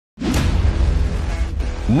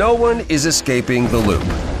No one is escaping the loop.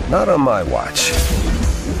 Not on my watch.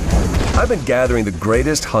 I've been gathering the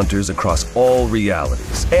greatest hunters across all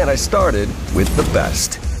realities, and I started with the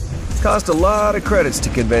best. Cost a lot of credits to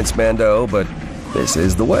convince Mando, but this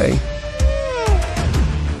is the way.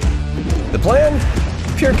 The plan?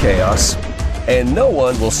 Pure chaos, and no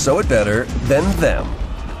one will sew it better than them.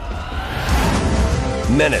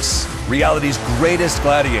 Menace, reality's greatest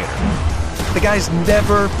gladiator. The guy's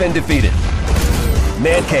never been defeated.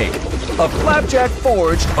 Man Cave, a flapjack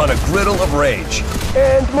forged on a griddle of rage.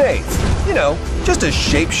 And Maeve, you know, just a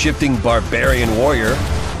shape-shifting barbarian warrior.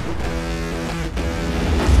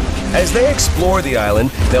 As they explore the island,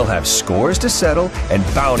 they'll have scores to settle and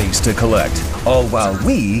bounties to collect, all while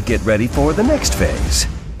we get ready for the next phase.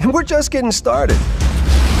 And we're just getting started.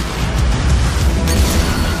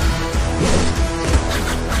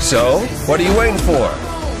 So, what are you waiting for?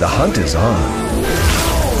 The hunt is on.